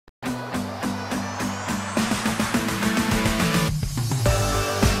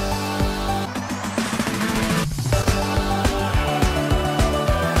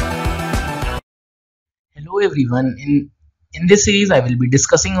everyone, in this series I will be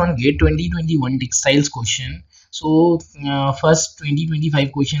discussing on GATE 2021 textiles question. So first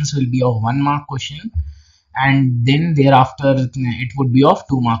 2025 questions will be of 1 mark question, and then thereafter it would be of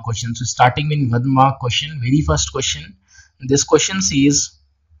 2 mark question. So starting with 1 mark question, very first question. This question says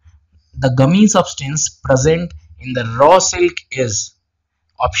the gummy substance present in the raw silk is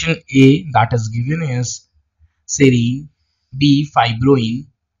option A, that is given is serine, B fibroin,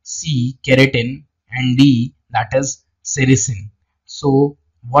 C keratin, and D, that is sericin. So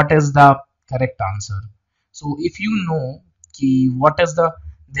what is the correct answer? So if you know what is the,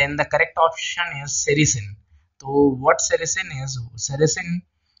 then the correct option is sericin. So what sericin is? Sericin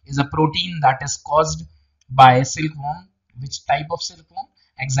is a protein that is caused by silkworm. Which type of silkworm?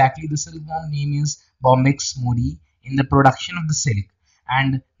 Exactly, the silkworm name is Bombyx mori in the production of the silk,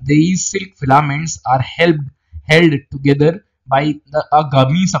 and these silk filaments are held together by a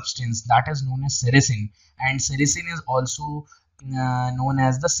gummy substance that is known as sericin, and sericin is also known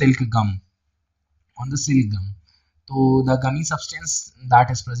as the silk gum, on the silk gum. So the gummy substance that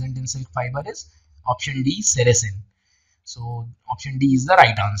is present in silk fiber is option D, sericin. So option D is the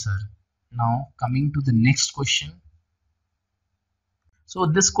right answer. Now coming to the next question. So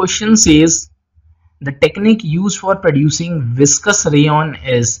this question says the technique used for producing viscous rayon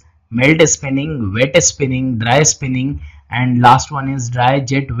is melt spinning, wet spinning, dry spinning, and last one is dry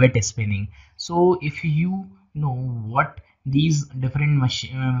jet wet spinning. So if you know what these different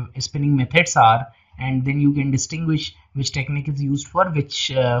spinning methods are, and then you can distinguish which technique is used for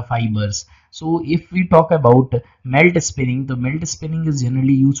which fibers. So if we talk about melt spinning, the melt spinning is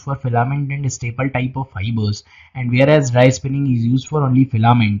generally used for filament and staple type of fibers, and whereas dry spinning is used for only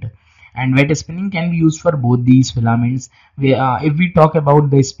filament, and wet spinning can be used for both these filaments. If we talk about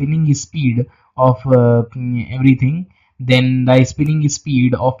the spinning speed of everything, then the spinning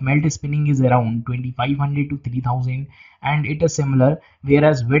speed of melt spinning is around 2500 to 3000, and it is similar,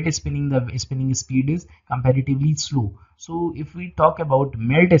 whereas wet spinning, the spinning speed is comparatively slow. So if we talk about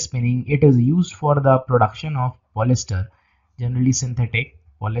melt spinning, it is used for the production of polyester, generally synthetic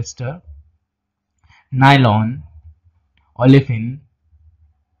polyester, nylon, olefin,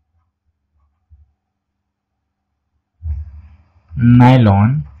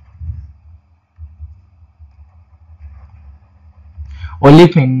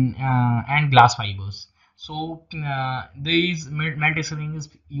 and glass fibers. So these melt spinning is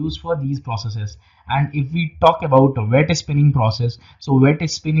used for these processes. And if we talk about a wet spinning process, so wet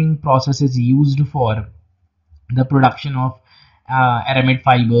spinning process is used for the production of aramid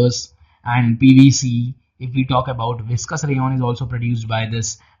fibers and PVC. If we talk about viscous rayon is also produced by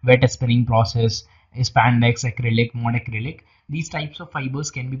this wet spinning process, spandex, acrylic, mod acrylic. These types of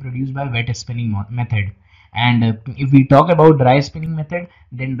fibers can be produced by wet spinning method. And if we talk about dry spinning method,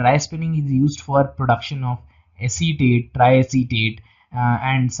 then dry spinning is used for production of acetate, triacetate,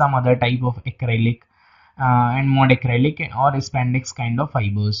 and some other type of acrylic and mod acrylic or spandex kind of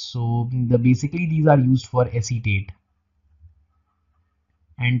fibers. So basically these are used for acetate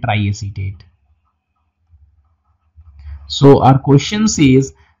and triacetate. So our question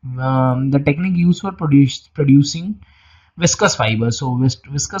says the technique used for producing viscous fiber. So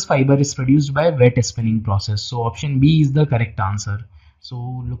viscous fiber is produced by wet spinning process. So option B is the correct answer.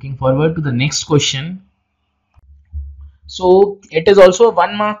 So looking forward to the next question. So it is also a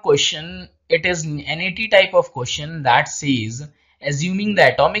 1 mark question. It is NAT type of question that says, assuming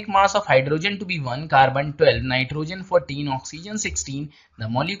the atomic mass of hydrogen to be 1, carbon 12, nitrogen 14, oxygen 16, the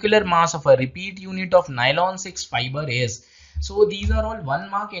molecular mass of a repeat unit of nylon 6 fiber is. So these are all 1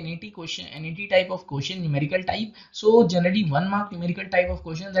 mark NAT question, NAT type of question, numerical type. So generally 1 mark numerical type of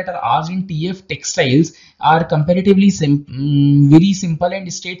questions that are asked in TF textiles are comparatively very simple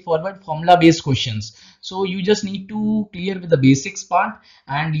and straightforward formula based questions. So you just need to clear with the basics part,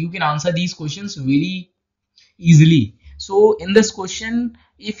 and you can answer these questions very easily. So in this question,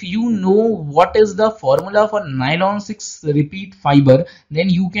 if you know what is the formula for nylon 6 repeat fiber, then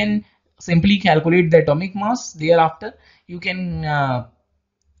you can simply calculate the atomic mass. Thereafter you can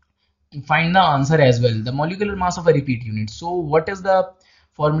find the answer as well, the molecular mass of a repeat unit. So what is the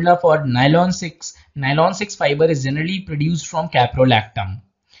formula for nylon 6? Nylon 6 fiber is generally produced from caprolactam,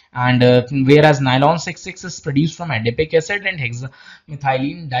 and whereas nylon 6,6 is produced from adipic acid and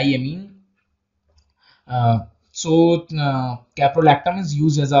hexamethylene diamine. So caprolactam is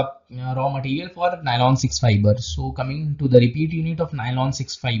used as a raw material for nylon 6 fiber. So coming to the repeat unit of nylon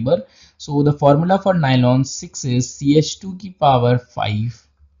 6 fiber, so the formula for nylon 6 is CH2 की power 5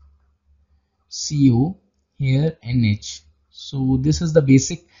 CO here NH. So this is the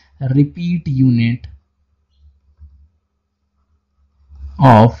basic repeat unit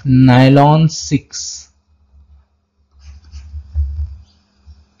of nylon 6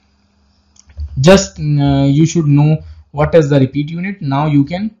 Just you should know what is the repeat unit. Now you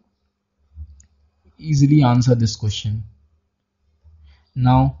can easily answer this question.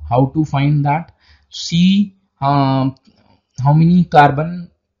 Now how to find that? See how many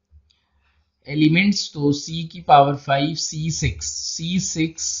carbon elements, तो C की power 5,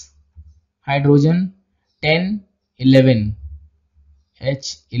 C6 hydrogen 10 11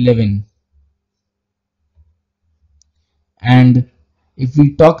 H11. And if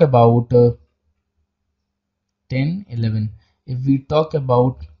we talk about 10 11, if we talk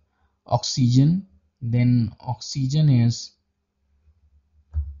about oxygen, then oxygen is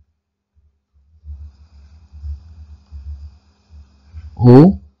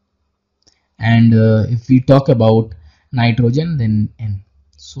O, and if we talk about nitrogen, then N.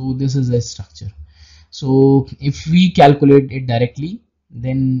 So this is the structure. So if we calculate it directly,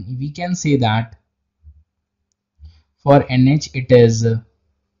 then we can say that for NH it is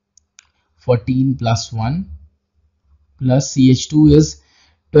 14 plus 1 plus CH2 is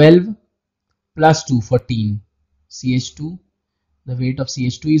 12 plus 2 14. CH2, the weight of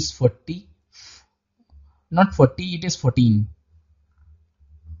CH2 is 40, not 40, it is 14.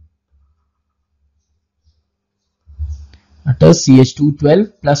 That is CH2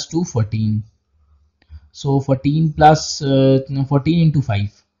 12 plus 2 14. So 14 plus 14 into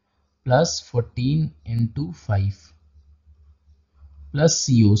 5 plus 14 into 5 plus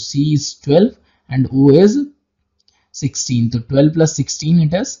CO. C is 12 and O is 16. So 12 plus 16,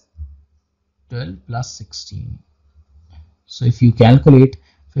 it is 12 plus 16. So if you calculate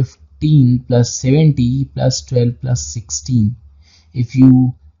 15 plus 70 plus 12 plus 16, if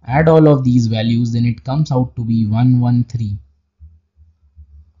you add all of these values, then it comes out to be 113.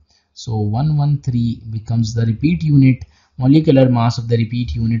 So 113 becomes the repeat unit, molecular mass of the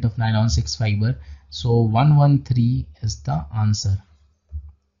repeat unit of nylon 6 fiber. So 113 is the answer.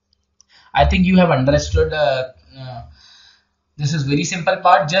 I think you have understood. This is very simple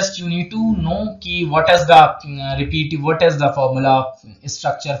part. Just you need to know ki what is the what is the formula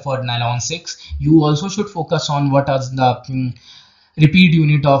structure for nylon 6. You also should focus on what is the repeat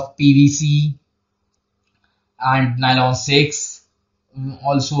unit of PVC and nylon 6,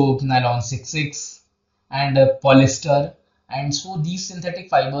 also nylon 66 and polyester. And so these synthetic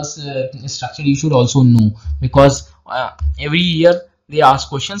fibers structure you should also know, because every year they ask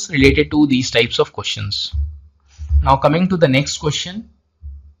questions related to these types of questions. Now coming to the next question.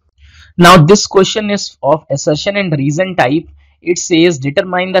 Now this question is of assertion and reason type. It says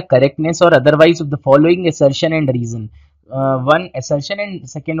determine the correctness or otherwise of the following assertion and reason. One assertion and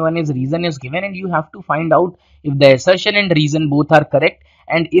second one is reason is given, and you have to find out if the assertion and reason both are correct,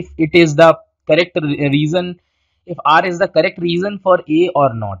 and if it is the correct reason, if R is the correct reason for A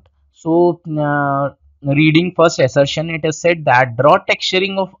or not. So reading first assertion, it is said that draw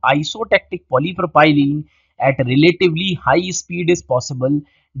texturing of isotactic polypropylene at relatively high speed is possible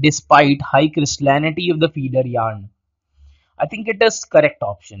despite high crystallinity of the feeder yarn. I think it is correct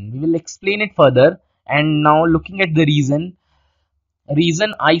option. We will explain it further. And now looking at the reason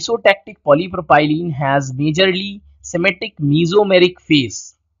isotactic polypropylene has majorly symmetric mesomeric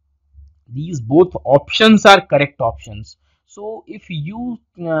phase. These both options are correct options. So if you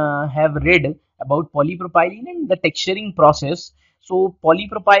have read about polypropylene and the texturing process, so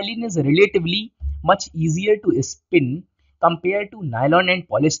polypropylene is relatively much easier to spin compared to nylon and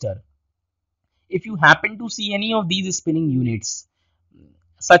polyester. If you happen to see any of these spinning units,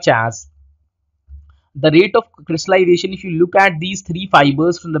 such as the rate of crystallization, if you look at these three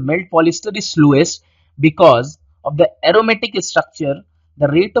fibers from the melt polyester is slowest because of the aromatic structure. The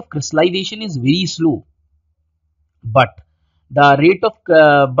rate of crystallization is very slow, but the rate of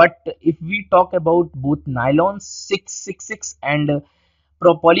but if we talk about both nylon 666 and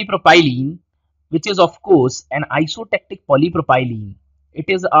polypropylene, which is of course an isotactic polypropylene, it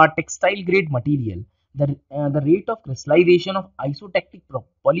is a textile grade material. The rate of crystallization of isotactic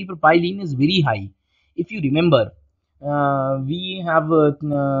polypropylene is very high. If you remember, we have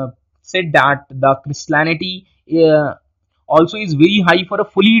said that the crystallinity also is very high for a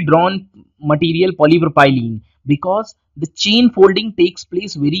fully drawn material polypropylene, because the chain folding takes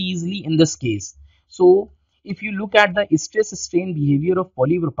place very easily in this case. So if you look at the stress strain behavior of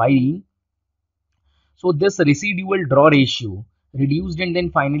polypropylene, so this residual draw ratio reduced, and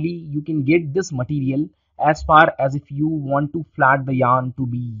then finally you can get this material as far as if you want to flat the yarn to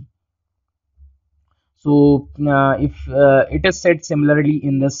be. So if it is said similarly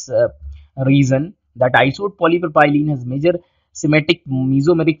in this reason that isot polypropylene has major symmetric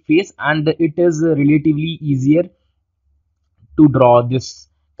mesomeric phase, and it is relatively easier to draw this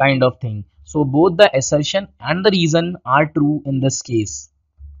kind of thing. So both the assertion and the reason are true in this case.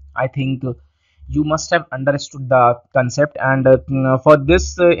 I think you must have understood the concept. And for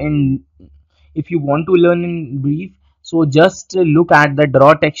this in if you want to learn in brief, so just look at the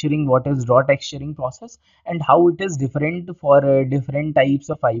draw texturing, what is draw texturing process, and how it is different for different types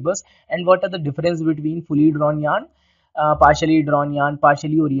of fibers, and what are the difference between fully drawn yarn, partially drawn yarn,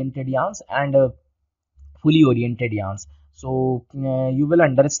 partially oriented yarns, and fully oriented yarns. So you will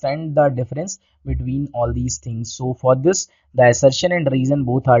understand the difference between all these things. So for this, the assertion and reason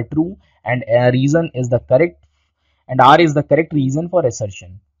both are true, and reason is the correct, and R is the correct reason for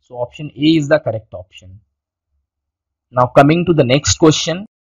assertion. So option A is the correct option. Now coming to the next question.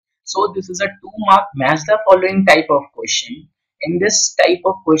 So this is a 2 mark match the following type of question. In this type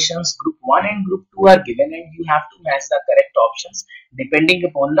of questions, group 1 and group 2 are given, and you have to match the correct options depending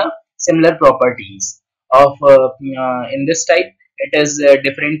upon the similar properties of in this type it is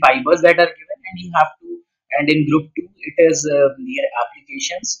different fibers that are given, and you have to, and in group 2 it is their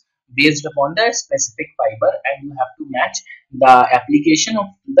applications based upon the specific fiber, and you have to match the application of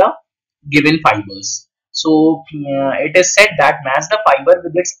the given fibers. So it is said that match the fiber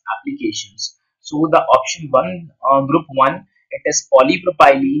with its applications. So the option one, group one, it is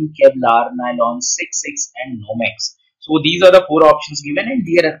polypropylene, Kevlar, nylon, 6/6, and Nomex. So these are the four options given, and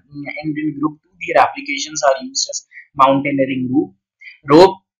their and in group two, their applications are used as mountaineering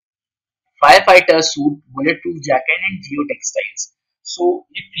rope, firefighter suit, bulletproof jacket, and geotextiles. So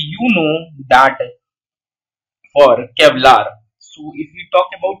if you know that for Kevlar. So if we talk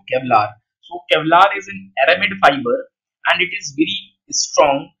about Kevlar, so Kevlar is an aramid fiber, and it is very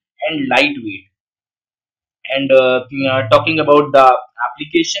strong and lightweight. And talking about the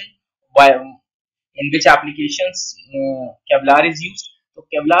application, why in which applications Kevlar is used? So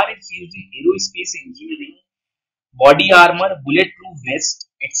Kevlar is used in aerospace engineering, body armor, bulletproof vest,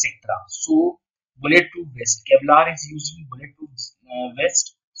 etc. So bulletproof vest, Kevlar is used in bulletproof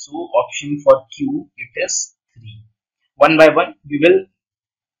vest. So option for Q, it is 3. One by one we will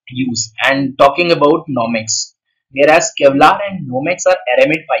use. And talking about Nomex, whereas Kevlar and Nomex are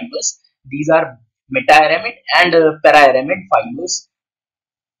aramid fibers, these are meta-aramid and para-aramid fibers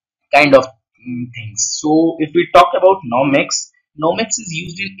kind of things. So if we talk about Nomex, Nomex is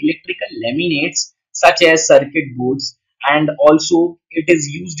used in electrical laminates such as circuit boards, and also it is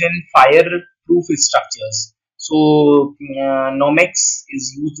used in fireproof structures. So Nomex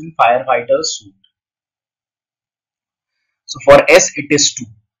is used in firefighters suit. So for S it is 2.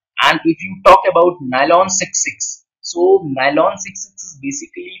 And if you talk about nylon 6/6, so nylon 6/6 is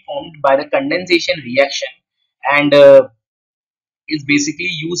basically formed by the condensation reaction, and is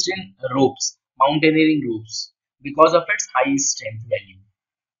basically used in ropes, mountaineering ropes, because of its high strength value.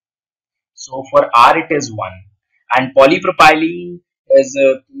 So for R it is 1. And polypropylene is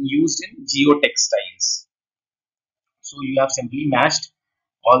used in geotextiles. So you have simply matched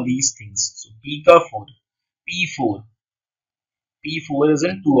all these things. So P4, P4 P4 is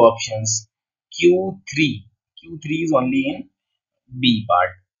in two options. Q3. Q3 is only in B part.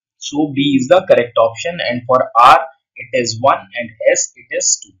 So B is the correct option, and for R it is 1 and S it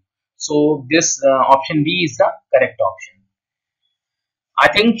is 2. So this option B is the correct option. I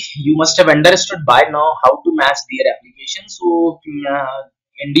think you must have understood by now how to match their application. So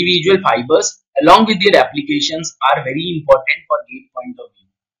individual fibers along with their applications are very important for gate point of view.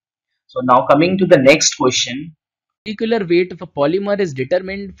 So now coming to the next question. Molecular weight of a polymer is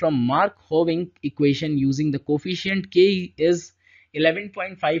determined from Mark-Hoving equation using the coefficient K is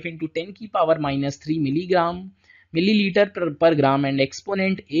 11.5 into 10 ki power minus 3 milliliter per gram, and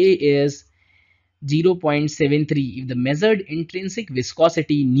exponent A is 0.73. If the measured intrinsic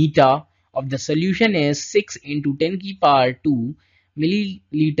viscosity neta of the solution is 6 into 10 ki power 2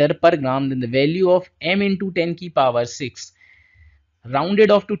 milliliter per gram, then the value of m into 10 ki power 6 rounded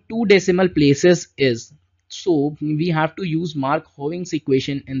off to two decimal places is. So we have to use Mark-Hoving's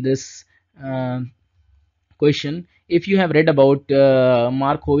equation in this question. If you have read about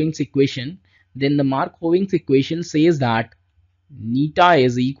Mark-Hoving's equation, then the Mark-Hoving's equation says that neta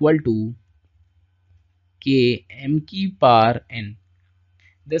is equal to k m ki power n.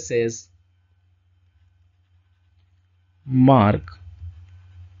 This is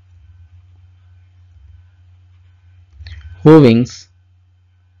Mark-Hoving's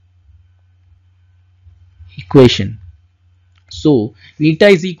equation. So neta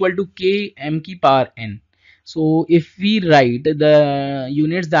is equal to k m ki power n. So if we write the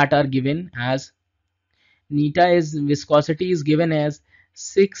units that are given as neta is viscosity is given as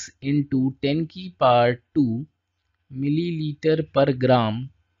 6 into 10 ki power 2 milliliter per gram,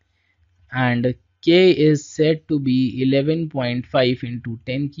 and K is said to be 11.5 into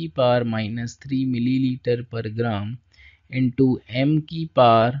 10 ki power minus 3 milliliter per gram into m ki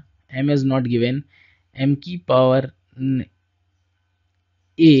power m is not given. M key power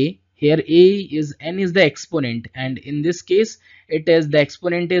a, here a is n is the exponent, and in this case it is the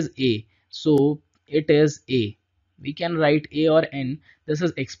exponent is a, so it is a. We can write a or n, this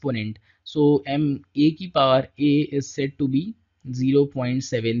is exponent, so m a key power a is said to be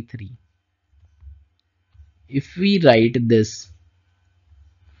 0.73. If we write this,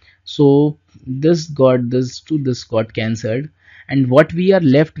 so this got cancelled, and what we are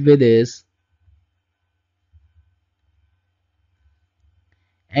left with is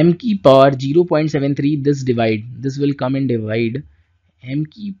m key power 0.73. This will come and divide. M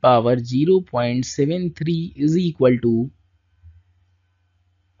key power 0.73 is equal to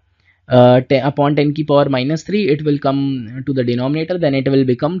upon 10 key power minus 3, it will come to the denominator, then it will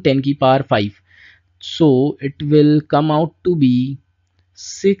become 10 key power 5. So it will come out to be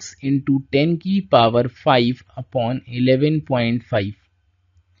 6 into 10 key power 5 upon 11.5.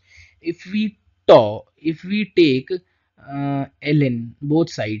 If we take ln both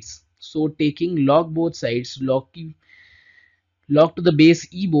sides, so taking log both sides, log to the base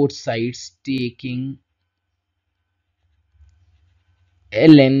e both sides, taking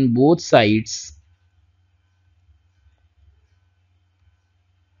ln both sides,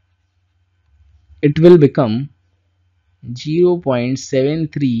 it will become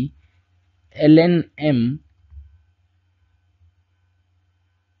 0.73 ln m,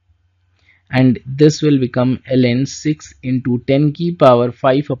 and this will become ln 6 into 10 key power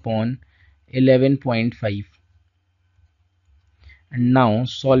 5 upon 11.5. And now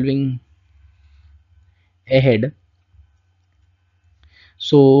solving ahead,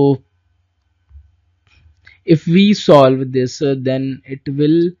 so if we solve this, then it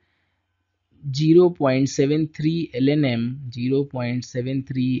will 0.73 ln m,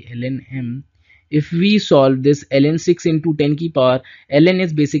 0.73 ln m. If we solve this, ln 6 into 10 key power, ln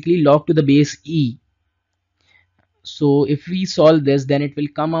is basically log to the base e, so if we solve this, then it will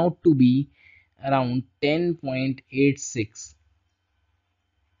come out to be around 10.86.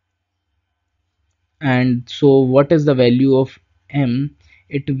 And so what is the value of m?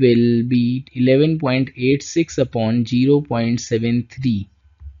 It will be 11.86 upon 0.73.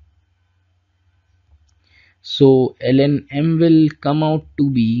 So ln m will come out to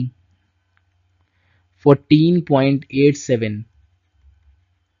be 14.87,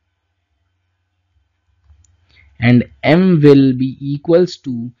 and m will be equals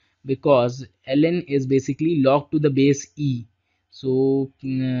to, because ln is basically log to the base e, so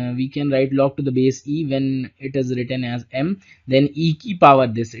we can write log to the base e when it is written as m, then e key power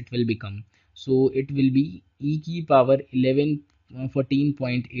this it will become, so it will be e key power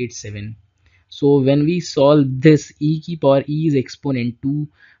 14.87. so when we solve this, e key power e is exponent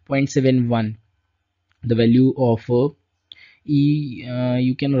 2.71, the value of e,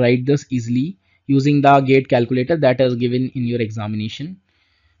 you can write this easily using the gate calculator that is given in your examination,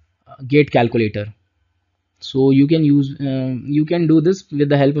 gate calculator. So you can use you can do this with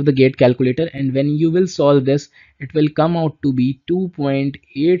the help of the gate calculator, and when you will solve this, it will come out to be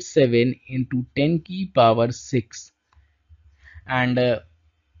 2.87 into 10 key power 6 and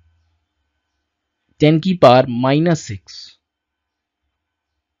 10 key power minus 6.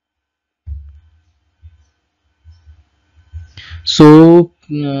 So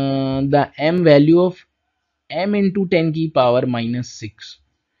the m value of m into 10 key power minus 6,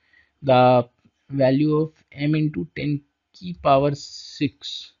 the value of m into 10 key power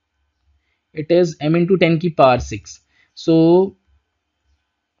 6, it is m into 10 key power 6. So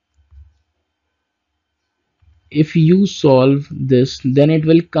if you solve this, then it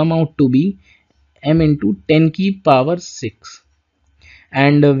will come out to be m into 10 key power 6,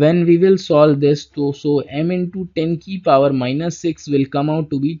 and when we will solve this, so m into 10 key power minus 6 will come out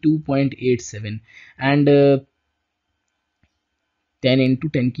to be 2.87, and 10 into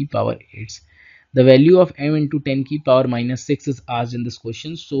 10 key power 8. The value of m into 10 key power minus 6 is asked in this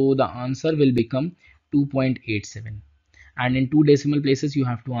question, so the answer will become 2.87, and in two decimal places you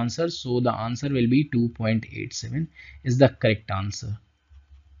have to answer, so the answer will be 2.87 is the correct answer.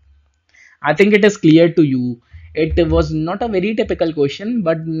 I think it is clear to you. It was not a very typical question,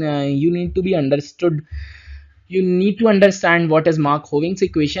 but you need to be understood. You need to understand what is Mark-Hoving's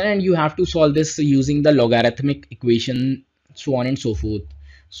equation, and you have to solve this using the logarithmic equation, so on and so forth.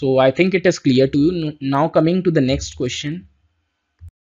 So I think it is clear to you. Now coming to the next question.